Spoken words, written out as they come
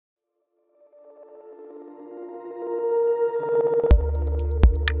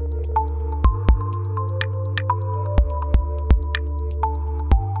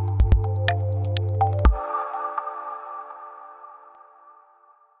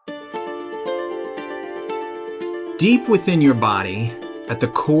Deep within your body, at the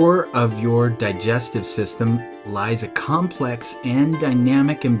core of your digestive system, lies a complex and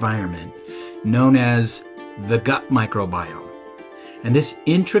dynamic environment known as the gut microbiome. And this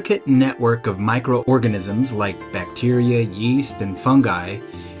intricate network of microorganisms like bacteria, yeast, and fungi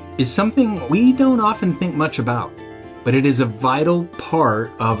is something we don't often think much about, but it is a vital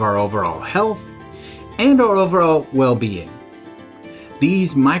part of our overall health and our overall well-being.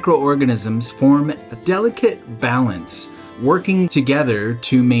 These microorganisms form a delicate balance, working together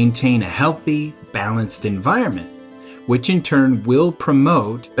to maintain a healthy, balanced environment, which in turn will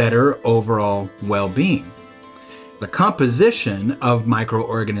promote better overall well-being. The composition of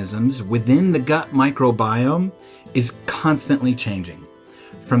microorganisms within the gut microbiome is constantly changing.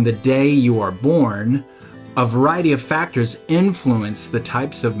 From the day you are born, a variety of factors influence the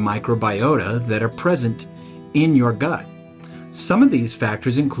types of microbiota that are present in your gut. Some of these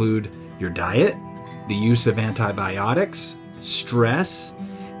factors include your diet, the use of antibiotics, stress,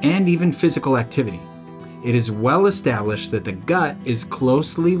 and even physical activity. It is well established that the gut is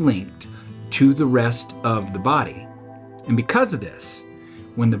closely linked to the rest of the body. And because of this,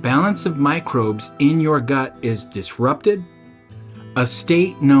 when the balance of microbes in your gut is disrupted, a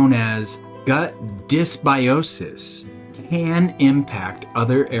state known as gut dysbiosis can impact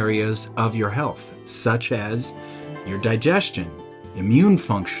other areas of your health, such as your digestion, immune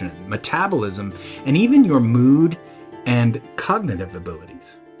function, metabolism, and even your mood and cognitive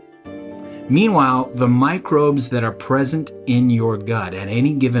abilities. Meanwhile, the microbes that are present in your gut at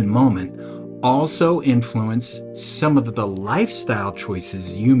any given moment also influence some of the lifestyle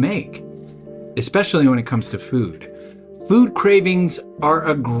choices you make, especially when it comes to food. Food cravings are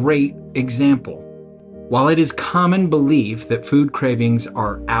a great example. While it is common belief that food cravings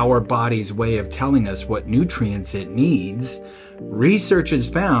are our body's way of telling us what nutrients it needs, research has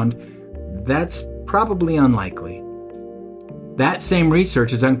found that's probably unlikely. That same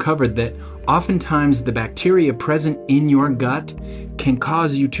research has uncovered that oftentimes the bacteria present in your gut can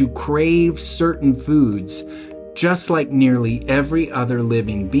cause you to crave certain foods, just like nearly every other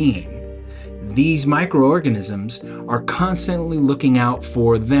living being. These microorganisms are constantly looking out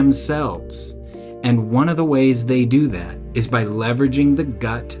for themselves. And one of the ways they do that is by leveraging the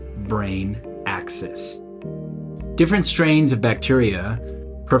gut-brain axis. Different strains of bacteria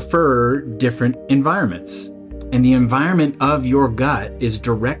prefer different environments, and the environment of your gut is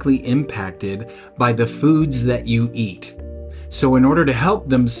directly impacted by the foods that you eat. So in order to help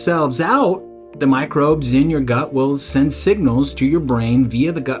themselves out, the microbes in your gut will send signals to your brain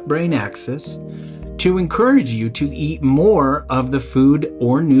via the gut-brain axis to encourage you to eat more of the food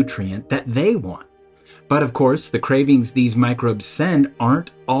or nutrient that they want. But of course, the cravings these microbes send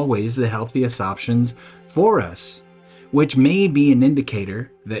aren't always the healthiest options for us, which may be an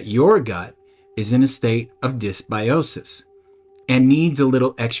indicator that your gut is in a state of dysbiosis and needs a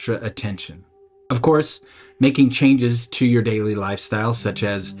little extra attention. Of course, making changes to your daily lifestyle, such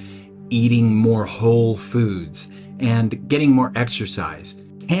as eating more whole foods and getting more exercise,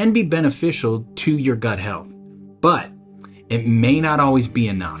 can be beneficial to your gut health, but it may not always be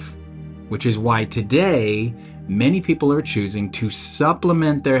enough. Which is why today, many people are choosing to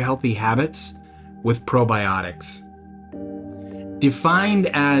supplement their healthy habits with probiotics. Defined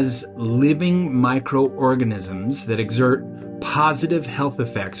as living microorganisms that exert positive health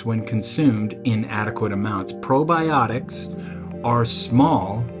effects when consumed in adequate amounts, probiotics are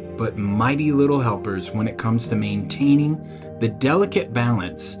small but mighty little helpers when it comes to maintaining the delicate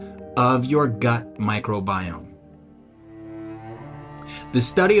balance of your gut microbiome. The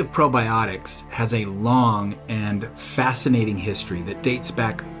study of probiotics has a long and fascinating history that dates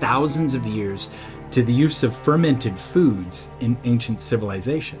back thousands of years to the use of fermented foods in ancient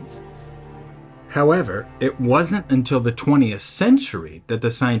civilizations. However, it wasn't until the 20th century that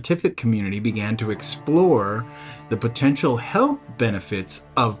the scientific community began to explore the potential health benefits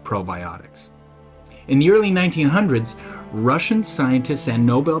of probiotics. In the early 1900s, Russian scientist and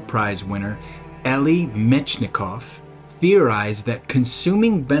Nobel Prize winner Elie Mechnikov theorized that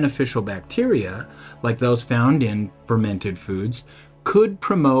consuming beneficial bacteria, like those found in fermented foods, could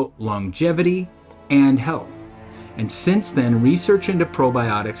promote longevity and health. And since then, research into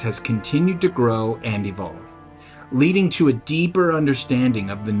probiotics has continued to grow and evolve, leading to a deeper understanding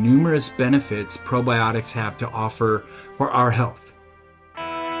of the numerous benefits probiotics have to offer for our health.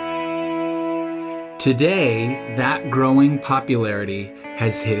 Today, that growing popularity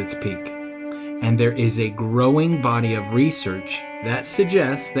has hit its peak. And there is a growing body of research that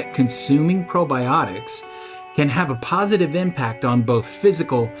suggests that consuming probiotics can have a positive impact on both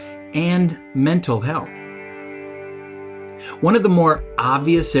physical and mental health. One of the more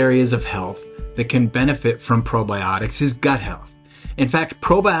obvious areas of health that can benefit from probiotics is gut health. In fact,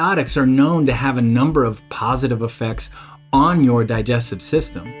 probiotics are known to have a number of positive effects on your digestive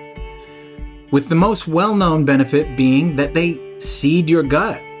system, with the most well-known benefit being that they seed your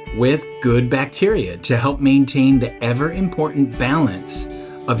gut with good bacteria to help maintain the ever-important balance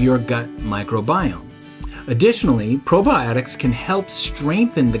of your gut microbiome. Additionally, probiotics can help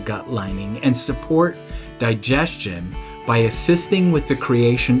strengthen the gut lining and support digestion by assisting with the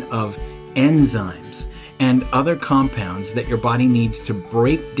creation of enzymes and other compounds that your body needs to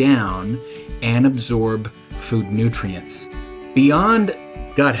break down and absorb food nutrients. Beyond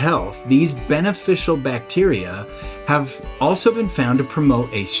gut health, these beneficial bacteria have also been found to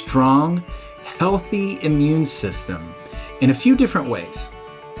promote a strong, healthy immune system in a few different ways.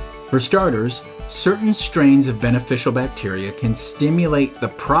 For starters, certain strains of beneficial bacteria can stimulate the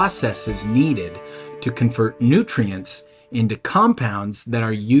processes needed to convert nutrients into compounds that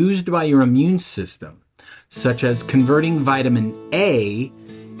are used by your immune system, such as converting vitamin A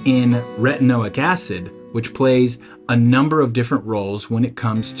in retinoic acid, which plays a number of different roles when it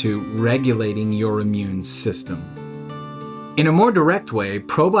comes to regulating your immune system. In a more direct way,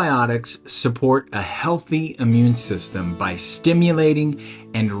 probiotics support a healthy immune system by stimulating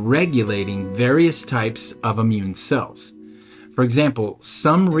and regulating various types of immune cells. For example,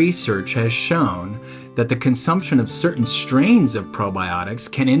 some research has shown that the consumption of certain strains of probiotics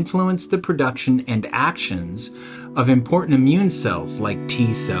can influence the production and actions of important immune cells like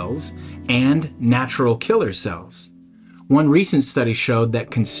T cells and natural killer cells. One recent study showed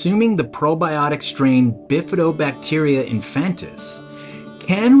that consuming the probiotic strain Bifidobacteria infantis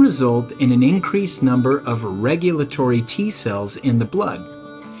can result in an increased number of regulatory T cells in the blood,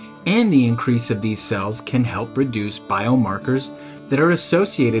 and the increase of these cells can help reduce biomarkers that are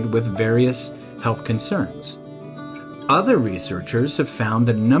associated with various health concerns. Other researchers have found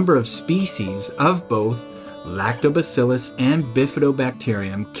that a number of species of both Lactobacillus and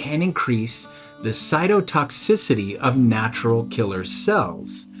Bifidobacterium can increase the cytotoxicity of natural killer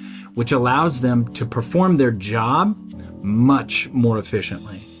cells, which allows them to perform their job much more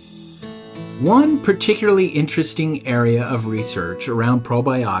efficiently. One particularly interesting area of research around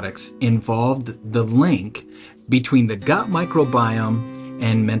probiotics involved the link between the gut microbiome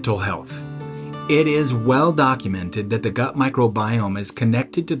and mental health. It is well documented that the gut microbiome is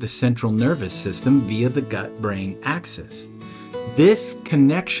connected to the central nervous system via the gut-brain axis. This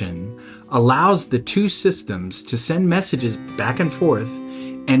connection allows the two systems to send messages back and forth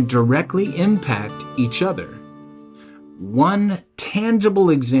and directly impact each other. One tangible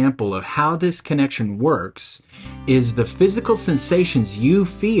example of how this connection works is the physical sensations you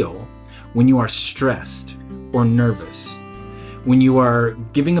feel when you are stressed or nervous, when you are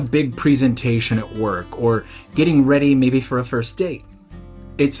giving a big presentation at work or getting ready maybe for a first date.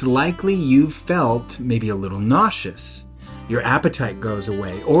 It's likely you've felt maybe a little nauseous, your appetite goes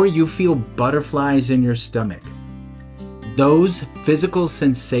away, or you feel butterflies in your stomach. Those physical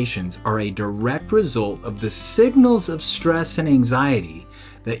sensations are a direct result of the signals of stress and anxiety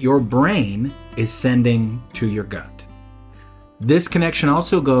that your brain is sending to your gut. This connection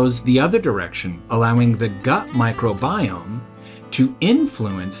also goes the other direction, allowing the gut microbiome to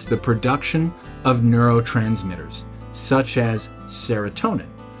influence the production of neurotransmitters, such as serotonin,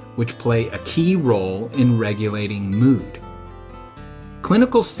 which play a key role in regulating mood.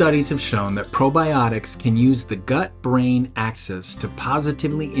 Clinical studies have shown that probiotics can use the gut-brain axis to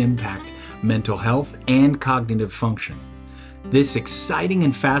positively impact mental health and cognitive function. This exciting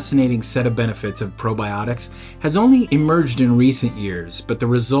and fascinating set of benefits of probiotics has only emerged in recent years, but the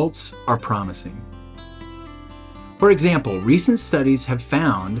results are promising. For example, recent studies have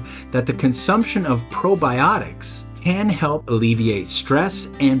found that the consumption of probiotics can help alleviate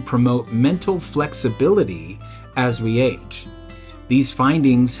stress and promote mental flexibility as we age. These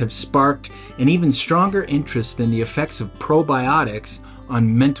findings have sparked an even stronger interest in the effects of probiotics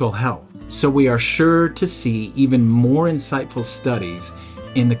on mental health, so we are sure to see even more insightful studies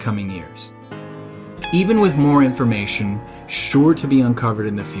in the coming years. Even with more information sure to be uncovered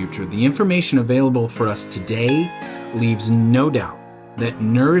in the future, the information available for us today leaves no doubt that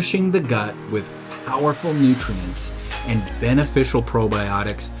nourishing the gut with powerful nutrients and beneficial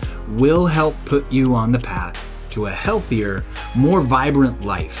probiotics will help put you on the path to a healthier, more vibrant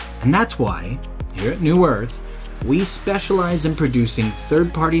life. And that's why, here at New Earth, we specialize in producing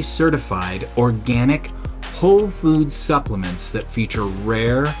third-party certified organic whole food supplements that feature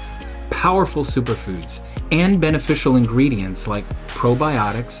rare, powerful superfoods and beneficial ingredients like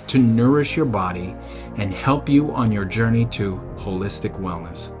probiotics to nourish your body and help you on your journey to holistic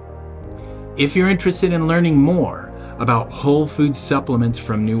wellness. If you're interested in learning more about whole food supplements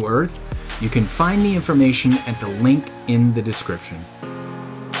from New Earth, You can find the information at the link in the description.